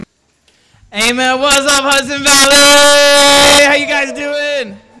Amen. What's up, Hudson Valley? How you guys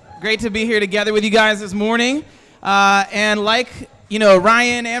doing? Great to be here together with you guys this morning. And like,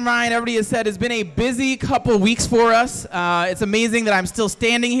 Ryan, everybody has said, it's been a busy couple weeks for us. It's amazing that I'm still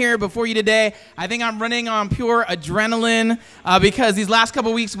standing here before you today. I think I'm running on pure adrenaline because these last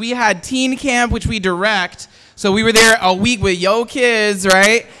couple weeks we had teen camp, which we direct. So we were there a week with Yo Kids,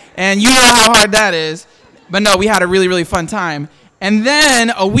 right? And you know how hard that is. But no, we had a really, really fun time. And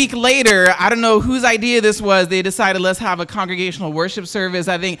then a week later, I don't know whose idea this was, they decided let's have a congregational worship service.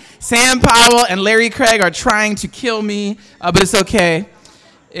 I think Sam Powell and Larry Craig are trying to kill me, but it's okay.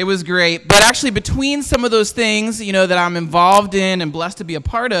 It was great. But actually, between some of those things, that I'm involved in and blessed to be a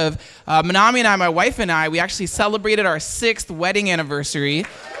part of, Manami and I, my wife and I, we actually celebrated our 6th wedding anniversary.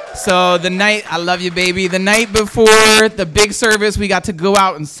 So the night, I love you, baby. The night before the big service, we got to go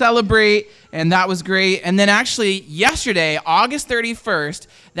out and celebrate, and that was great. And then actually, yesterday, August 31st,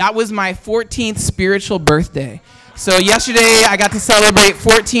 that was my 14th spiritual birthday. So yesterday, I got to celebrate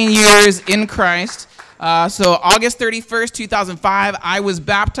 14 years in Christ. So August 31st, 2005, I was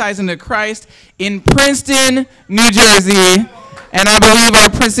baptized into Christ in Princeton, New Jersey. And I believe our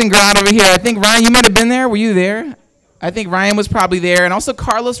Princeton grad over here, I think, Ryan, you might have been there. Were you there? I think Ryan was probably there, and also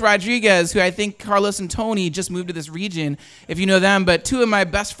Carlos Rodriguez, who I think Carlos and Tony just moved to this region, if you know them. But two of my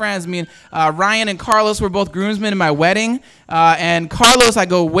best friends, Ryan and Carlos were both groomsmen in my wedding, and Carlos I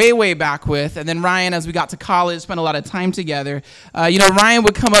go way, way back with, and then Ryan, as we got to college, spent a lot of time together. Ryan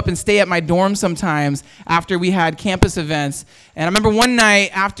would come up and stay at my dorm sometimes after we had campus events, and I remember one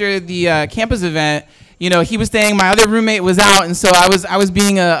night after the campus event, he was staying, my other roommate was out, and so I was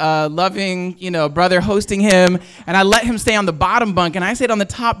being a loving, brother hosting him, and I let him stay on the bottom bunk, and I stayed on the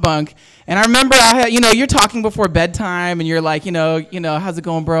top bunk, and I remember you're talking before bedtime, and you're like, how's it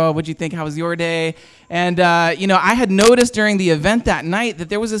going, bro? What'd you think? How was your day? And, I had noticed during the event that night that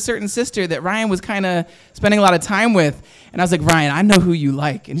there was a certain sister that Ryan was kind of spending a lot of time with, and I was like, Ryan, I know who you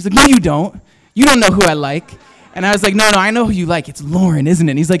like. And he's like, no, you don't. You don't know who I like. And I was like, no, I know who you like. It's Lauren, isn't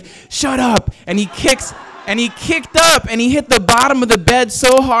it? And he's like, shut up. And he kicked up, and he hit the bottom of the bed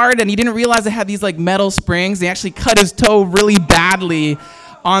so hard, and he didn't realize it had these like metal springs. He actually cut his toe really badly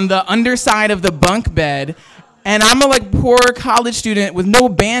on the underside of the bunk bed. And I'm a poor college student with no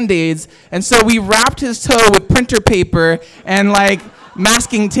Band-Aids, and so we wrapped his toe with printer paper and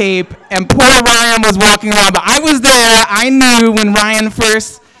masking tape, and poor Ryan was walking around. But I was there. I knew when Ryan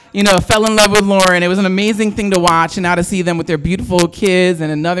first fell in love with Lauren. It was an amazing thing to watch, and now to see them with their beautiful kids and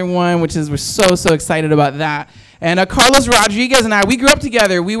another one, we're so excited about that. And Carlos Rodriguez and I, we grew up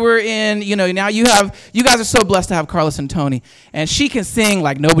together. We were in, now you guys are so blessed to have Carlos and Tony. And she can sing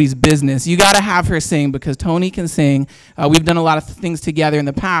like nobody's business. You got to have her sing because Tony can sing. We've done a lot of things together in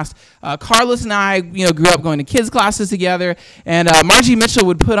the past. Carlos and I, grew up going to kids classes together. And Margie Mitchell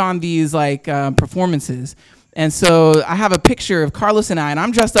would put on these performances. And so I have a picture of Carlos and I, and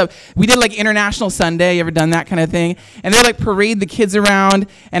I'm dressed up. We did International Sunday. You ever done that kind of thing? And they parade the kids around,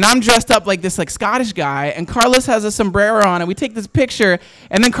 and I'm dressed up like this Scottish guy, and Carlos has a sombrero on, and we take this picture,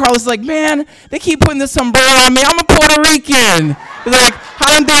 and then Carlos is like, man, they keep putting this sombrero on me. I'm a Puerto Rican. He's like, how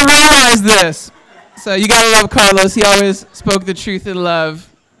didn't they realize this? So you gotta love Carlos. He always spoke the truth in love.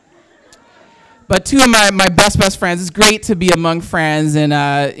 But two of my best friends, it's great to be among friends and,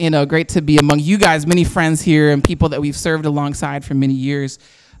 great to be among you guys, many friends here and people that we've served alongside for many years.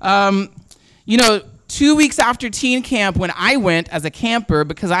 2 weeks after teen camp, when I went as a camper,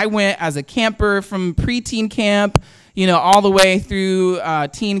 because I went as a camper from pre-teen camp, all the way through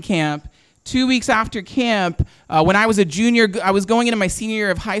teen camp, 2 weeks after camp, when I was a junior, I was going into my senior year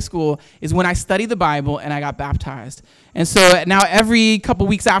of high school, is when I studied the Bible and I got baptized. And so now every couple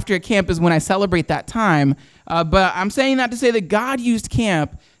weeks after camp is when I celebrate that time. But I'm saying that to say that God used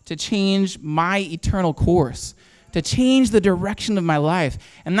camp to change my eternal course, to change the direction of my life.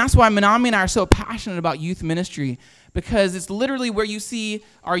 And that's why Manami and I are so passionate about youth ministry, because it's literally where you see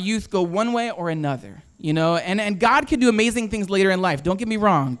our youth go one way or another, and God can do amazing things later in life. Don't get me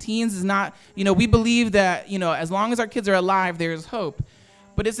wrong. Teens is not, we believe that, as long as our kids are alive, there's hope.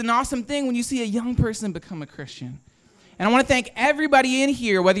 But it's an awesome thing when you see a young person become a Christian. And I want to thank everybody in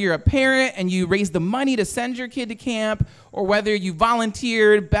here, whether you're a parent and you raised the money to send your kid to camp, or whether you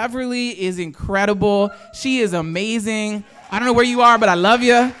volunteered. Beverly is incredible. She is amazing. I don't know where you are, but I love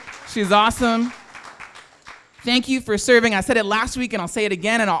you. She's awesome. Thank you for serving. I said it last week, and I'll say it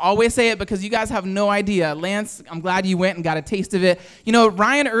again, and I'll always say it because you guys have no idea. Lance, I'm glad you went and got a taste of it.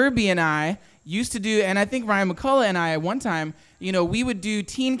 Ryan Irby and I used to do, and I think Ryan McCullough and I at one time, we would do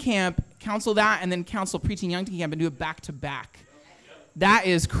teen camp, counsel that, and then counsel preteen young teen camp and do it back to back. That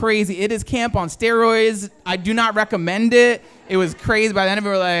is crazy. It is camp on steroids. I do not recommend it. It was crazy. By the end of it,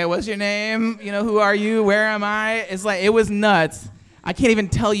 we were like, what's your name? Who are you? Where am I? It's like, it was nuts. I can't even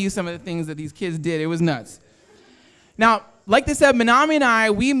tell you some of the things that these kids did. It was nuts. Now, like they said, Manami and I,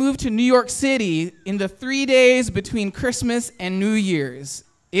 we moved to New York City in the 3 days between Christmas and New Year's.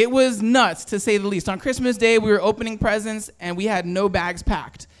 It was nuts, to say the least. On Christmas Day, we were opening presents, and we had no bags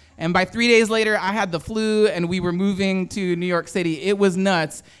packed. And by 3 days later, I had the flu, and we were moving to New York City. It was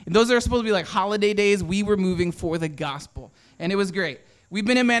nuts. And those are supposed to be like holiday days. We were moving for the gospel, and it was great. We've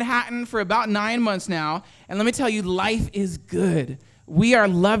been in Manhattan for about 9 months now, and let me tell you, life is good. We are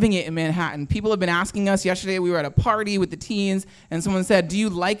loving it in Manhattan. People have been asking us. Yesterday, we were at a party with the teens, and someone said, do you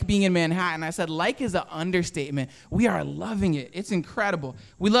like being in Manhattan? I said, like is an understatement. We are loving it. It's incredible.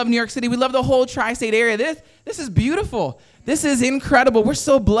 We love New York City. We love the whole tri-state area. This is beautiful. This is incredible. We're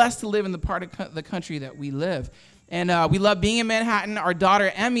so blessed to live in the part of the country that we live. And we love being in Manhattan. Our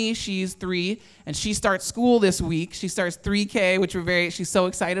daughter, Emmy, she's 3, and she starts school this week. She starts 3K, which she's so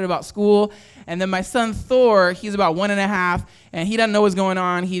excited about school. And then my son, Thor, he's about 1.5, and he doesn't know what's going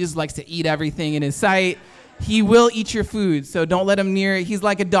on. He just likes to eat everything in his sight. He will eat your food, so don't let him near it. He's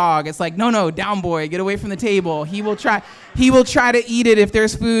like a dog. It's like, no, down, boy, get away from the table. He will try to eat it. If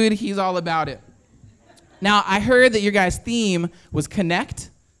there's food, he's all about it. Now, I heard that your guys' theme was connect.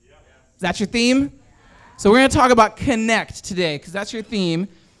 Is that your theme? So we're going to talk about connect today, because that's your theme.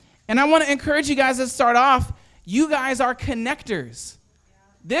 And I want to encourage you guys to start off. You guys are connectors.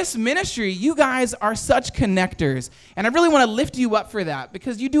 This ministry, you guys are such connectors. And I really want to lift you up for that,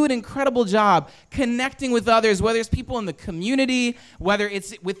 because you do an incredible job connecting with others, whether it's people in the community, whether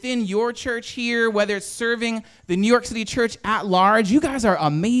it's within your church here, whether it's serving the New York City church at large. You guys are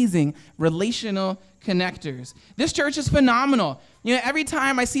amazing relational connectors. This church is phenomenal. Every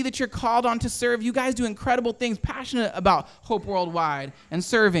time I see that you're called on to serve, you guys do incredible things, passionate about Hope Worldwide and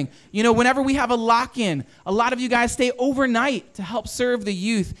serving. Whenever we have a lock-in, a lot of you guys stay overnight to help serve the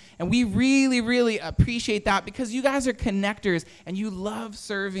youth, and we really, really appreciate that, because you guys are connectors, and you love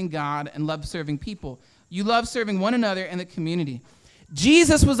serving God and love serving people. You love serving one another and the community.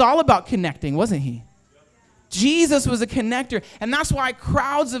 Jesus was all about connecting, wasn't he? Jesus was a connector, and that's why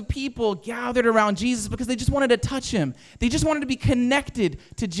crowds of people gathered around Jesus, because they just wanted to touch him. They just wanted to be connected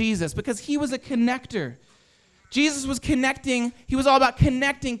to Jesus, because he was a connector. Jesus was connecting. He was all about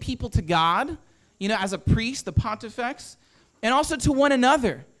connecting people to God, as a priest, the pontifex, and also to one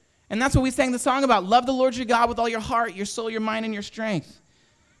another. And that's what we sang the song about. Love the Lord your God with all your heart, your soul, your mind, and your strength.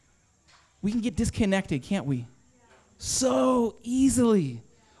 We can get disconnected, can't we? So easily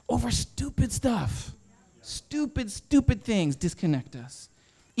over stupid stuff. Stupid things disconnect us.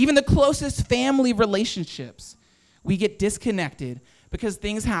 Even the closest family relationships, we get disconnected because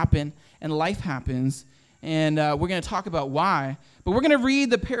things happen and life happens, and we're going to talk about why. But we're going to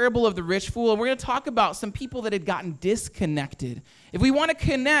read the parable of the rich fool, and we're going to talk about some people that had gotten disconnected. If we want to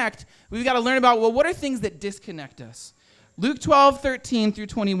connect, we've got to learn about, what are things that disconnect us? Luke 12:13 through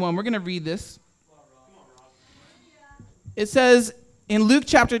 21. We're going to read this. It says in Luke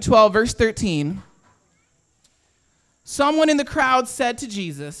chapter 12, verse 13, someone in the crowd said to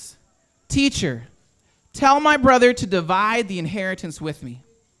Jesus, "Teacher, tell my brother to divide the inheritance with me."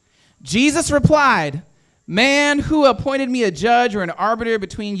 Jesus replied, "Man, who appointed me a judge or an arbiter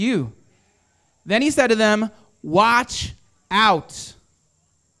between you?" Then he said to them, "Watch out.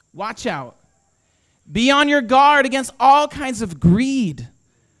 Watch out. Be on your guard against all kinds of greed.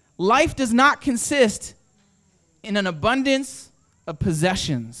 Life does not consist in an abundance of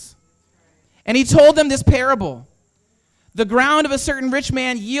possessions." And he told them this parable. The ground of a certain rich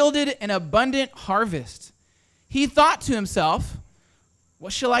man yielded an abundant harvest. He thought to himself,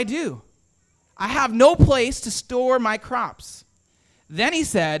 "What shall I do? I have no place to store my crops." Then he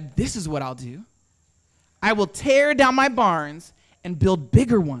said, "This is what I'll do. I will tear down my barns and build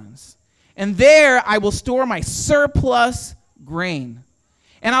bigger ones, and there I will store my surplus grain.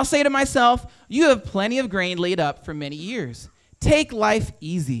 And I'll say to myself, you have plenty of grain laid up for many years. Take life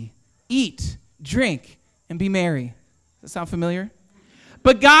easy. Eat, drink, and be merry." Does that sound familiar?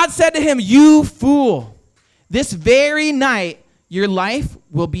 But God said to him, "You fool, this very night your life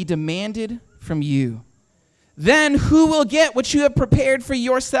will be demanded from you. Then who will get what you have prepared for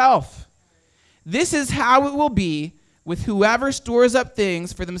yourself? This is how it will be with whoever stores up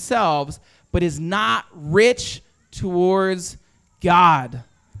things for themselves, but is not rich towards God."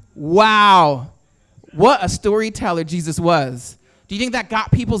 Wow. What a storyteller Jesus was. Do you think that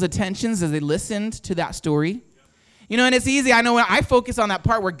got people's attentions as they listened to that story? And it's easy. I know when I focus on that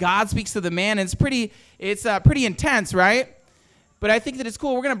part where God speaks to the man, and it's pretty intense, right? But I think that it's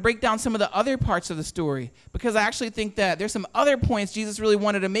cool. We're going to break down some of the other parts of the story because I actually think that there's some other points Jesus really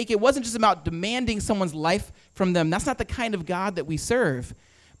wanted to make. It wasn't just about demanding someone's life from them. That's not the kind of God that we serve.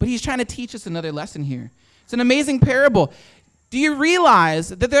 But he's trying to teach us another lesson here. It's an amazing parable. Do you realize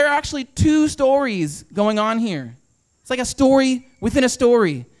that there are actually two stories going on here? It's like a story within a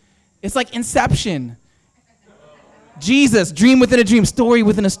story. It's like Inception. Jesus, dream within a dream, story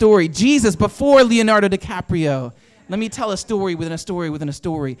within a story. Jesus before Leonardo DiCaprio. Let me tell a story within a story within a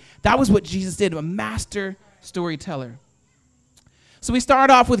story. That was what Jesus did, a master storyteller. So we start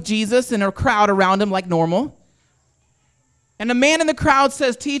off with Jesus and a crowd around him like normal. And a man in the crowd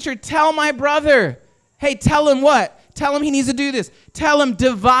says, "Teacher, tell my brother." Hey, tell him what? Tell him he needs to do this. Tell him,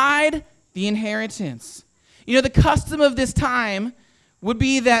 divide the inheritance. You know, the custom of this time would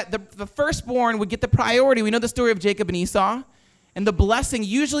be that the firstborn would get the priority. We know the story of Jacob and Esau. And the blessing,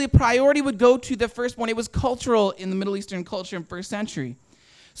 usually priority would go to the firstborn. It was cultural in the Middle Eastern culture in first century.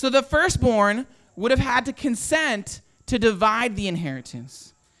 So the firstborn would have had to consent to divide the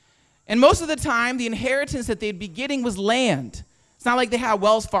inheritance. And most of the time, the inheritance that they'd be getting was land. It's not like they had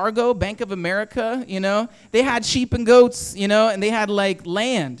Wells Fargo, Bank of America, you know. They had sheep and goats, you know, and they had like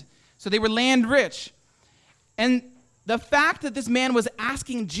land. So they were land rich. And the fact that this man was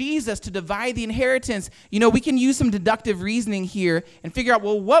asking Jesus to divide the inheritance, you know, we can use some deductive reasoning here and figure out,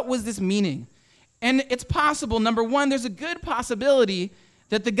 well, what was this meaning? And it's possible, number one, there's a good possibility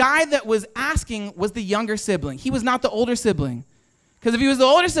that the guy that was asking was the younger sibling. He was not the older sibling. Because if he was the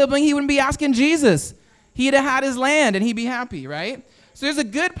older sibling, he wouldn't be asking Jesus. He'd have had his land and he'd be happy, right? So there's a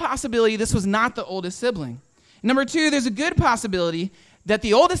good possibility this was not the oldest sibling. Number two, there's a good possibility that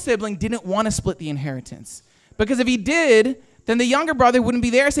the oldest sibling didn't want to split the inheritance. Because if he did, then the younger brother wouldn't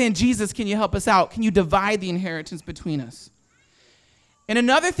be there saying, "Jesus, can you help us out? Can you divide the inheritance between us?" And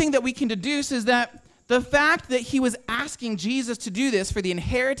another thing that we can deduce is that the fact that he was asking Jesus to do this for the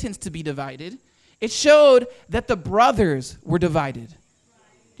inheritance to be divided, it showed that the brothers were divided. Do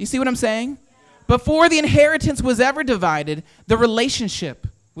you see what I'm saying? Before the inheritance was ever divided, the relationship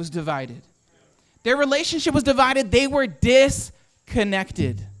was divided. Their relationship was divided. They were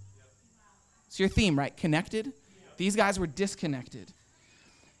disconnected. It's your theme, right? Connected. These guys were disconnected.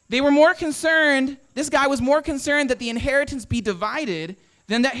 They were more concerned, this guy was more concerned that the inheritance be divided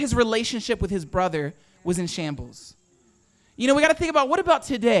than that his relationship with his brother was in shambles. You know, we got to think about, what about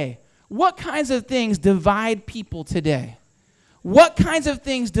today? What kinds of things divide people today? What kinds of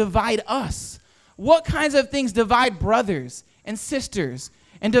things divide us? What kinds of things divide brothers and sisters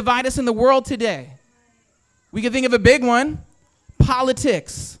and divide us in the world today? We can think of a big one,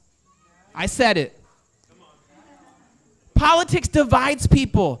 politics. I said it. Politics divides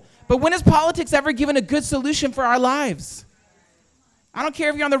people. But when has politics ever given a good solution for our lives? I don't care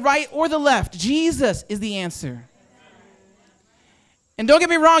if you're on the right or the left. Jesus is the answer. And don't get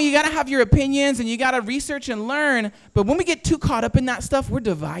me wrong, you got to have your opinions and you got to research and learn. But when we get too caught up in that stuff, we're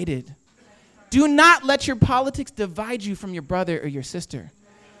divided. Do not let your politics divide you from your brother or your sister.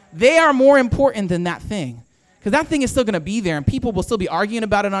 They are more important than that thing. Because that thing is still going to be there, and people will still be arguing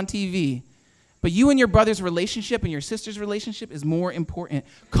about it on TV. But you and your brother's relationship and your sister's relationship is more important.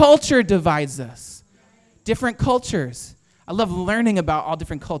 Culture divides us. Different cultures. I love learning about all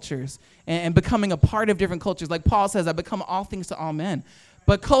different cultures and becoming a part of different cultures. Like Paul says, I become all things to all men.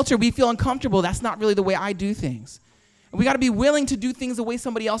 But culture, we feel uncomfortable. That's not really the way I do things. And we got to be willing to do things the way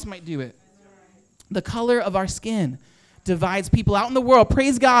somebody else might do it. The color of our skin divides people out in the world.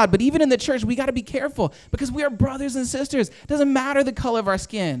 Praise God. But even in the church, we got to be careful because we are brothers and sisters. It doesn't matter the color of our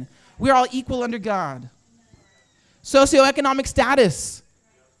skin. We're all equal under God. Socioeconomic status.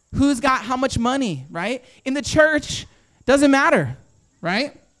 Who's got how much money, right? In the church, doesn't matter,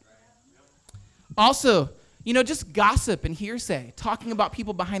 right? Also, you know, just gossip and hearsay, talking about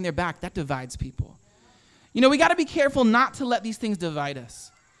people behind their back, that divides people. You know, we got to be careful not to let these things divide us.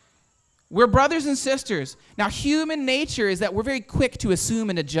 We're brothers and sisters. Now, human nature is that we're very quick to assume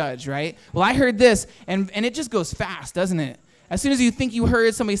and to judge, right? Well, I heard this, and it just goes fast, doesn't it? As soon as you think you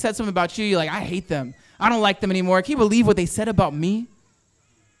heard somebody said something about you, you're like, I hate them. I don't like them anymore. Can you believe what they said about me?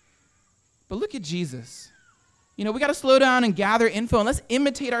 But look at Jesus. You know, we got to slow down and gather info, and let's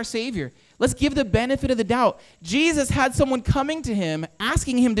imitate our Savior. Let's give the benefit of the doubt. Jesus had someone coming to him,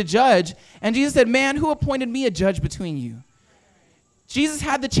 asking him to judge, and Jesus said, man, who appointed me a judge between you? Jesus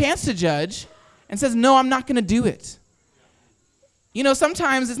had the chance to judge and says, no, I'm not going to do it. You know,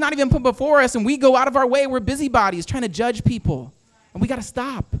 sometimes it's not even put before us and we go out of our way. We're busybodies trying to judge people. And we got to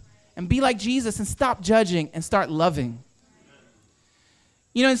stop and be like Jesus and stop judging and start loving.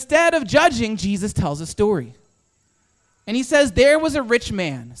 You know, instead of judging, Jesus tells a story. And he says, there was a rich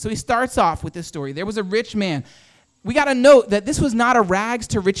man. So he starts off with this story. There was a rich man. we got to note that this was not a rags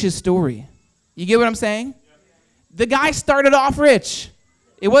to riches story. You get what I'm saying? The guy started off rich.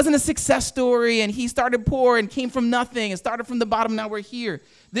 It wasn't a success story, and he started poor and came from nothing and started from the bottom. Now we're here.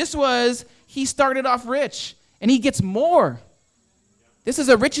 This was, he started off rich, and he gets more. This is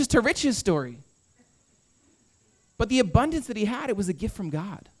a riches to riches story. But the abundance that he had, it was a gift from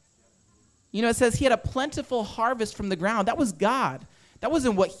God. You know, it says he had a plentiful harvest from the ground. That was God. That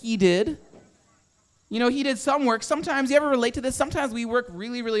wasn't what he did. You know, he did some work. Sometimes, you ever relate to this? Sometimes we work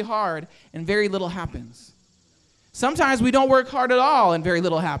really, really hard, and very little happens. Sometimes we don't work hard at all and very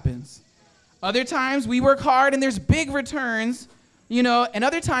little happens. Other times we work hard and there's big returns, you know, and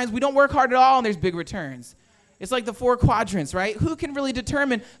other times we don't work hard at all and there's big returns. It's like the 4 quadrants, right? Who can really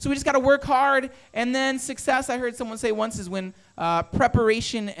determine? So we just got to work hard, and then success, I heard someone say once, is when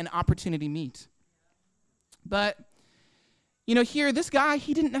preparation and opportunity meet. But, you know, here, this guy,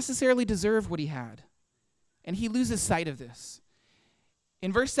 he didn't necessarily deserve what he had, and he loses sight of this.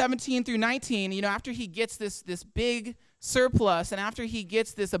 In verse 17 through 19, you know, after he gets this big surplus and after he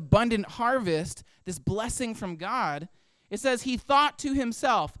gets this abundant harvest, this blessing from God, it says he thought to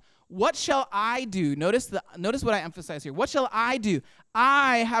himself, what shall I do? Notice what I emphasize here. What shall I do?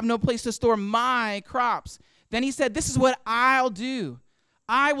 I have no place to store my crops. Then he said, this is what I'll do.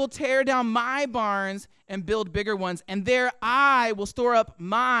 I will tear down my barns and build bigger ones, and there I will store up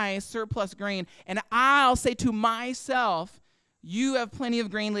my surplus grain, and I'll say to myself, you have plenty of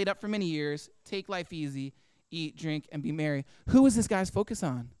grain laid up for many years. Take life easy, eat, drink, and be merry. Who is this guy's focus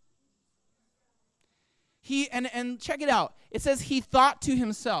on? And check it out. It says he thought to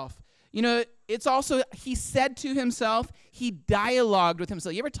himself. You know, it's also, he said to himself, he dialogued with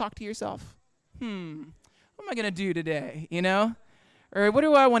himself. You ever talk to yourself? What am I going to do today, you know? Or what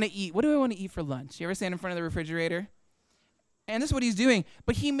do I want to eat? What do I want to eat for lunch? You ever stand in front of the refrigerator? And this is what he's doing.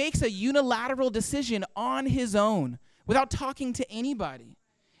 But he makes a unilateral decision on his own, without talking to anybody.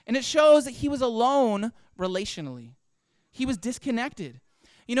 And it shows that he was alone relationally. He was disconnected.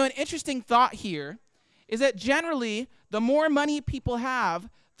 You know, an interesting thought here is that generally, the more money people have,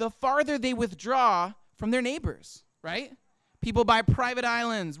 the farther they withdraw from their neighbors, right? People buy private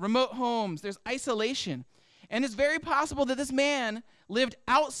islands, remote homes, there's isolation. And it's very possible that this man lived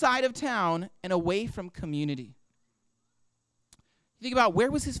outside of town and away from community. Think about,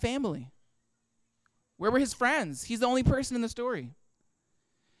 where was his family? Where were his friends? He's the only person in the story.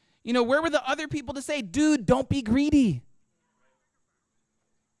 You know, where were the other people to say, dude, don't be greedy?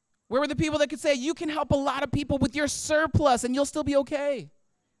 Where were the people that could say, you can help a lot of people with your surplus and you'll still be okay?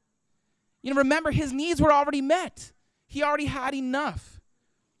 You know, remember, his needs were already met. He already had enough.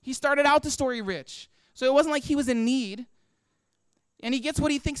 He started out the story rich. So it wasn't like he was in need. And he gets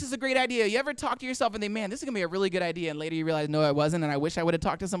what he thinks is a great idea. You ever talk to yourself and think, man, this is going to be a really good idea, and later you realize, no, it wasn't, and I wish I would have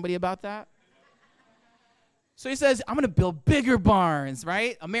talked to somebody about that? So he says, I'm going to build bigger barns,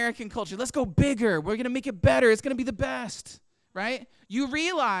 right? American culture. Let's go bigger. We're going to make it better. It's going to be the best, right? You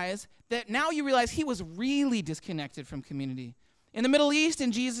realize he was really disconnected from community. In the Middle East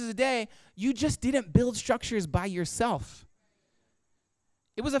in Jesus' day, you just didn't build structures by yourself.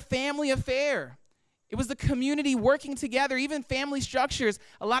 It was a family affair. It was the community working together, even family structures.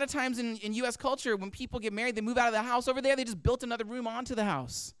 A lot of times in U.S. culture, when people get married, they move out of the house. Over there, they just built another room onto the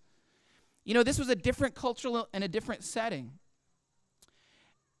house. You know, this was a different cultural and a different setting.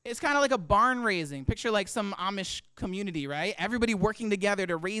 It's kind of like a barn raising. Picture like some Amish community, right? Everybody working together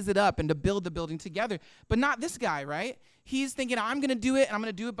to raise it up and to build the building together. But not this guy, right? He's thinking, I'm going to do it, and I'm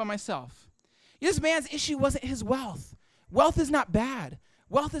going to do it by myself. This man's issue wasn't his wealth. Wealth is not bad.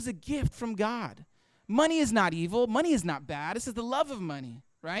 Wealth is a gift from God. Money is not evil. Money is not bad. This is the love of money,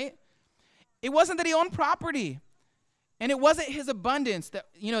 right? It wasn't that he owned property. And it wasn't his abundance.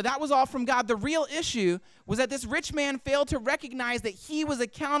 That was all from God. The real issue was that this rich man failed to recognize that he was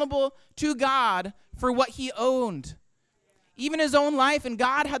accountable to God for what he owned. Even his own life, and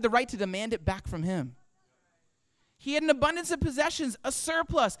God had the right to demand it back from him. He had an abundance of possessions, a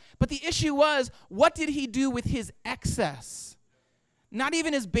surplus. But the issue was, what did he do with his excess? Not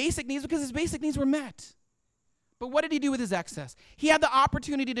even his basic needs, because his basic needs were met. But what did he do with his excess? He had the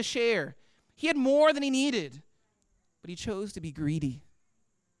opportunity to share. He had more than he needed. But he chose to be greedy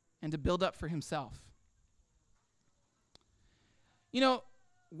and to build up for himself. You know,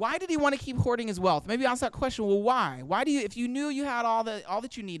 why did he want to keep hoarding his wealth? Maybe ask that question, well, why? Why do you, if you knew you had all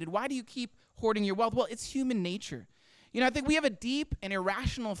that you needed, why do you keep hoarding your wealth? Well, it's human nature. You know, I think we have a deep and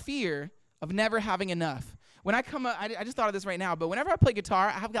irrational fear of never having enough. When I come up, I just thought of this right now, but whenever I play guitar,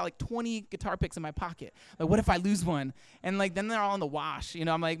 I have got like 20 guitar picks in my pocket. Like, what if I lose one? And like, then they're all in the wash. You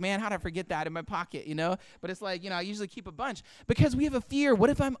know, I'm like, man, how did I forget that in my pocket, you know? But it's like, you know, I usually keep a bunch because we have a fear. What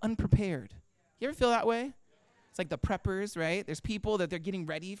if I'm unprepared? You ever feel that way? It's like the preppers, right? There's people that they're getting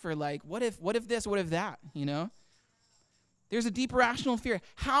ready for like, what if this, what if that, you know? There's a deep irrational fear.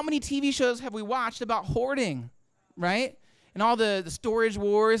 How many TV shows have we watched about hoarding, right? And all the storage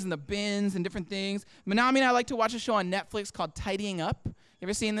wars and the bins and different things. Manami and I like to watch a show on Netflix called Tidying Up. You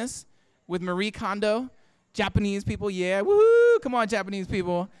ever seen this? With Marie Kondo. Japanese people, yeah, woohoo, come on, Japanese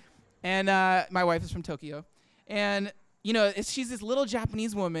people. And my wife is from Tokyo. And, you know, she's this little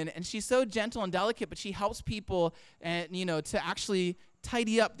Japanese woman, and she's so gentle and delicate, but she helps people, and you know, to actually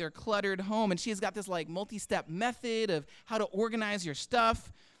tidy up their cluttered home. And she's got this, like, multi-step method of how to organize your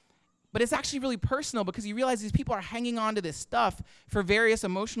stuff. But it's actually really personal because you realize these people are hanging on to this stuff for various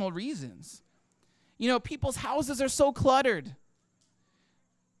emotional reasons. You know, people's houses are so cluttered.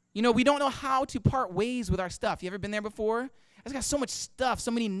 You know, we don't know how to part ways with our stuff. You ever been there before? It's got so much stuff,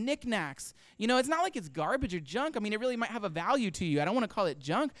 so many knickknacks. You know, it's not like it's garbage or junk. I mean, it really might have a value to you. I don't want to call it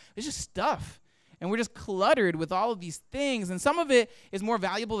junk. It's just stuff. And we're just cluttered with all of these things. And some of it is more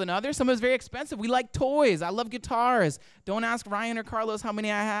valuable than others. Some of it's very expensive. We like toys. I love guitars. Don't ask Ryan or Carlos how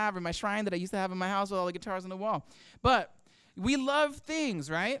many I have or my shrine that I used to have in my house with all the guitars on the wall. But we love things,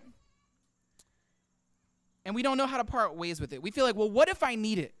 right? And we don't know how to part ways with it. We feel like, well, what if I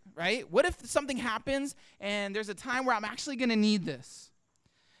need it, right? What if something happens and there's a time where I'm actually going to need this?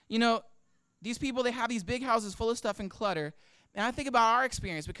 You know, these people, they have these big houses full of stuff and clutter. And I think about our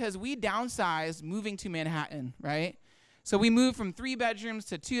experience because we downsized moving to Manhattan, right? So we moved from 3 bedrooms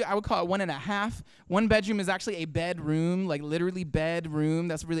to 2, I would call it 1.5. 1 bedroom is actually a bedroom, like literally bedroom.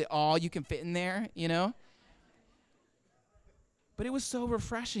 That's really all you can fit in there, you know? But it was so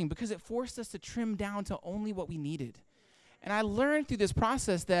refreshing because it forced us to trim down to only what we needed. And I learned through this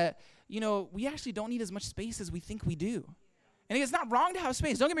process that, you know, we actually don't need as much space as we think we do. And it's not wrong to have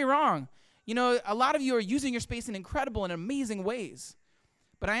space. Don't get me wrong. You know, a lot of you are using your space in incredible and amazing ways.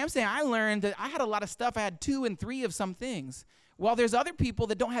 But I am saying I learned that I had a lot of stuff. I had 2 and 3 of some things. While there's other people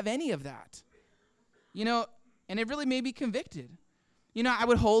that don't have any of that. You know, and it really made me convicted. You know, I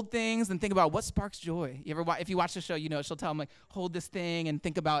would hold things and think about what sparks joy. You ever, if you watch the show, you know, she'll tell them, like, hold this thing and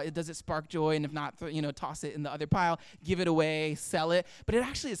think about it. Does it spark joy? And if not, you know, toss it in the other pile, give it away, sell it. But it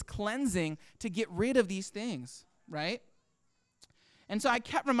actually is cleansing to get rid of these things, right? And so I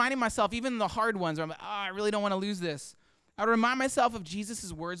kept reminding myself, even the hard ones, where I'm like, oh, I really don't want to lose this. I would remind myself of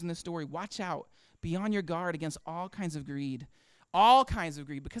Jesus' words in the story. Watch out. Be on your guard against all kinds of greed. All kinds of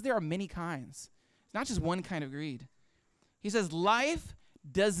greed, because there are many kinds. It's not just one kind of greed. He says, life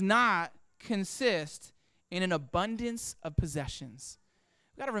does not consist in an abundance of possessions.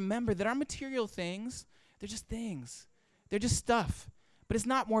 We've got to remember that our material things, they're just things. They're just stuff. But it's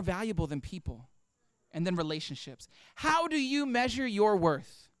not more valuable than people and then relationships. How do you measure your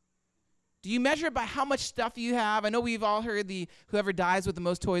worth? Do you measure it by how much stuff you have? I know we've all heard the whoever dies with the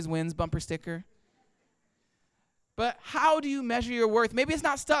most toys wins bumper sticker. But how do you measure your worth? Maybe it's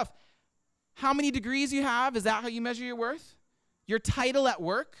not stuff. How many degrees you have, is that how you measure your worth? Your title at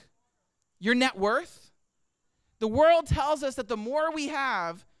work? Your net worth? The world tells us that the more we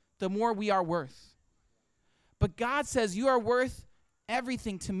have, the more we are worth. But God says you are worth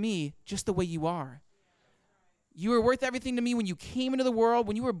everything to me just the way you are. You were worth everything to me when you came into the world,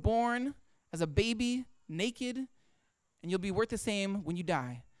 when you were born as a baby, naked, and you'll be worth the same when you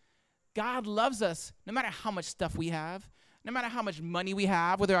die. God loves us no matter how much stuff we have, no matter how much money we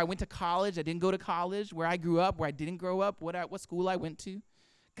have, whether I went to college, I didn't go to college, where I grew up, where I didn't grow up, what school I went to.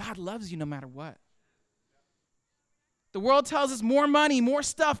 God loves you no matter what. The world tells us more money, more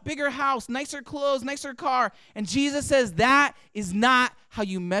stuff, bigger house, nicer clothes, nicer car. And Jesus says that is not how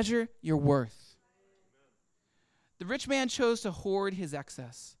you measure your worth. The rich man chose to hoard his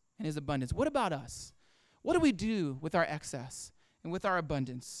excess and his abundance. What about us? What do we do with our excess and with our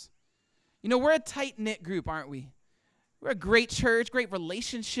abundance? You know, we're a tight-knit group, aren't we? We're a great church, great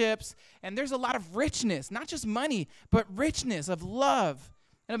relationships, and there's a lot of richness, not just money, but richness of love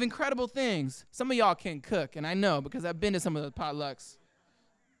and of incredible things. Some of y'all can cook, and I know because I've been to some of the potlucks.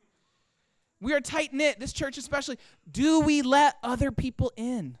 We are tight-knit, this church especially. Do we let other people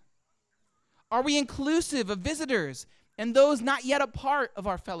in? Are we inclusive of visitors and those not yet a part of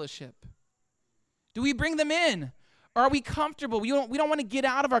our fellowship? Do we bring them in? Or are we comfortable? We don't want to get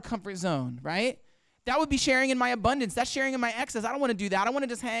out of our comfort zone, right? That would be sharing in my abundance. That's sharing in my excess. I don't want to do that. I want to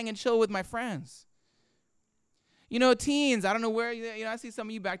just hang and chill with my friends. You know, teens, I don't know where, I see some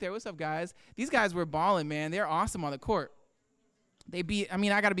of you back there. What's up, guys? These guys were balling, man. They're awesome on the court. I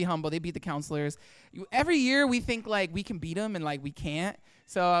got to be humble. They beat the counselors. Every year we think, like, we can beat them, and, like, we can't.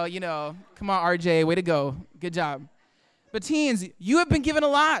 So, come on, RJ, way to go. Good job. But teens, you have been given a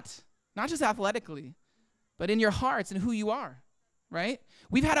lot, not just athletically, but in your hearts and who you are, right?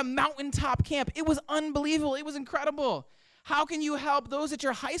 We've had a mountaintop camp. It was unbelievable. It was incredible. How can you help those at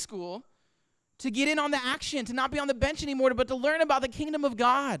your high school to get in on the action, to not be on the bench anymore, but to learn about the kingdom of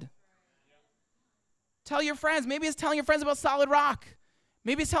God? Tell your friends. Maybe it's telling your friends about Solid Rock.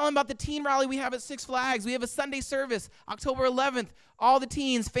 Maybe it's telling them about the teen rally we have at Six Flags. We have a Sunday service, October 11th, all the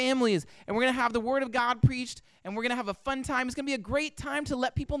teens, families, and we're going to have the Word of God preached, and we're going to have a fun time. It's going to be a great time to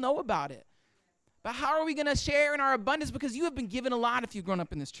let people know about it. But how are we going to share in our abundance? Because you have been given a lot if you've grown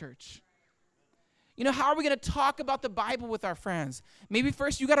up in this church. You know, how are we going to talk about the Bible with our friends? Maybe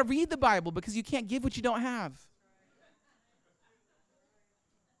first you got to read the Bible because you can't give what you don't have.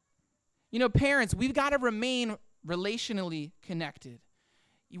 You know, parents, we've got to remain relationally connected.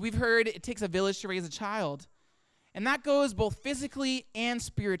 We've heard it takes a village to raise a child, and that goes both physically and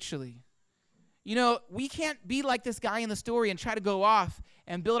spiritually. You know, we can't be like this guy in the story and try to go off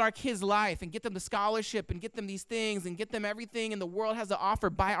and build our kids' life and get them the scholarship and get them these things and get them everything in the world has to offer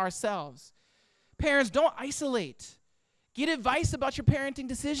by ourselves. Parents, don't isolate. Get advice about your parenting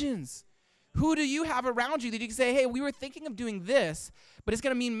decisions. Who do you have around you that you can say, hey, we were thinking of doing this, but it's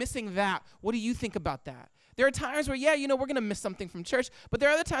going to mean missing that. What do you think about that? There are times where, yeah, you know, we're going to miss something from church, but there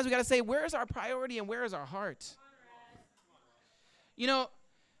are other times we got to say, where is our priority and where is our heart? You know,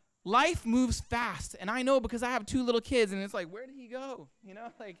 life moves fast, and I know because I have 2 little kids, and it's like, where did he go? You know,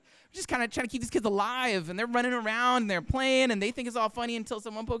 like, we're just kind of trying to keep these kids alive, and they're running around, and they're playing, and they think it's all funny until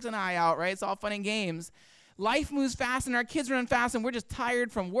someone pokes an eye out, right? It's all fun and games. Life moves fast, and our kids run fast, and we're just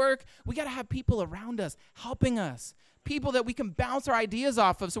tired from work. We got to have people around us helping us, people that we can bounce our ideas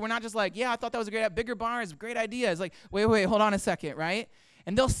off of, so we're not just like, yeah, I thought that was a great idea. Bigger barns, great idea. It's like, wait, hold on a second, right?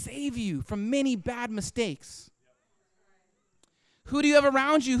 And they'll save you from many bad mistakes. Who do you have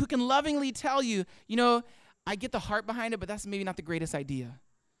around you who can lovingly tell you, you know, I get the heart behind it, but that's maybe not the greatest idea.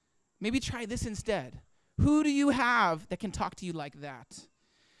 Maybe try this instead. Who do you have that can talk to you like that?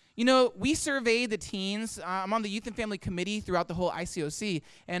 You know, we surveyed the teens. I'm on the youth and family committee throughout the whole ICOC,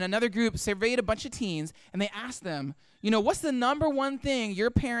 and another group surveyed a bunch of teens, and they asked them, you know, what's the number one thing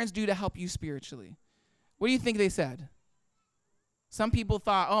your parents do to help you spiritually? What do you think they said? Some people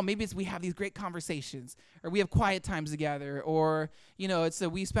thought, oh, maybe it's we have these great conversations, or we have quiet times together, or, you know, it's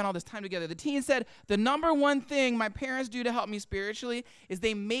we spend all this time together. The teen said, the number one thing my parents do to help me spiritually is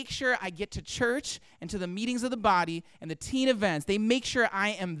they make sure I get to church and to the meetings of the body and the teen events. They make sure I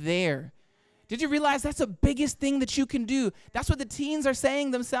am there. Did you realize that's the biggest thing that you can do? That's what the teens are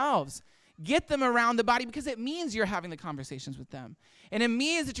saying themselves. Get them around the body because it means you're having the conversations with them. And it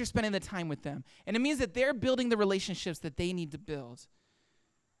means that you're spending the time with them. And it means that they're building the relationships that they need to build.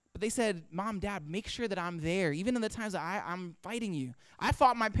 But they said, Mom, Dad, make sure that I'm there, even in the times that I'm fighting you. I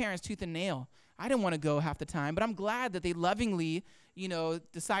fought my parents tooth and nail. I didn't want to go half the time, but I'm glad that they lovingly, you know,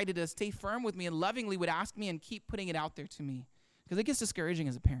 decided to stay firm with me and lovingly would ask me and keep putting it out there to me because it gets discouraging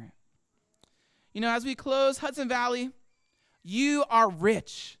as a parent. You know, as we close, Hudson Valley, you are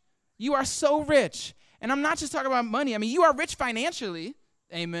rich. You are so rich. And I'm not just talking about money. I mean, you are rich financially.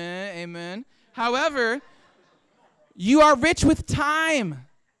 Amen, amen. However, you are rich with time.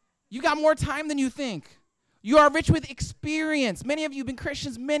 You got more time than you think. You are rich with experience. Many of you have been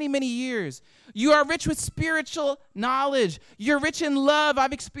Christians many, many years. You are rich with spiritual knowledge. You're rich in love.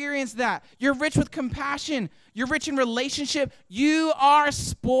 I've experienced that. You're rich with compassion. You're rich in relationship. You are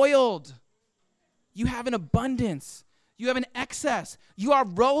spoiled. You have an abundance. You have an excess. You are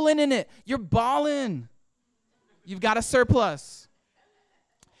rolling in it. You're balling. You've got a surplus.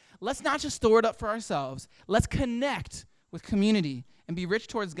 Let's not just store it up for ourselves. Let's connect with community and be rich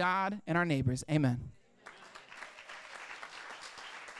towards God and our neighbors. Amen.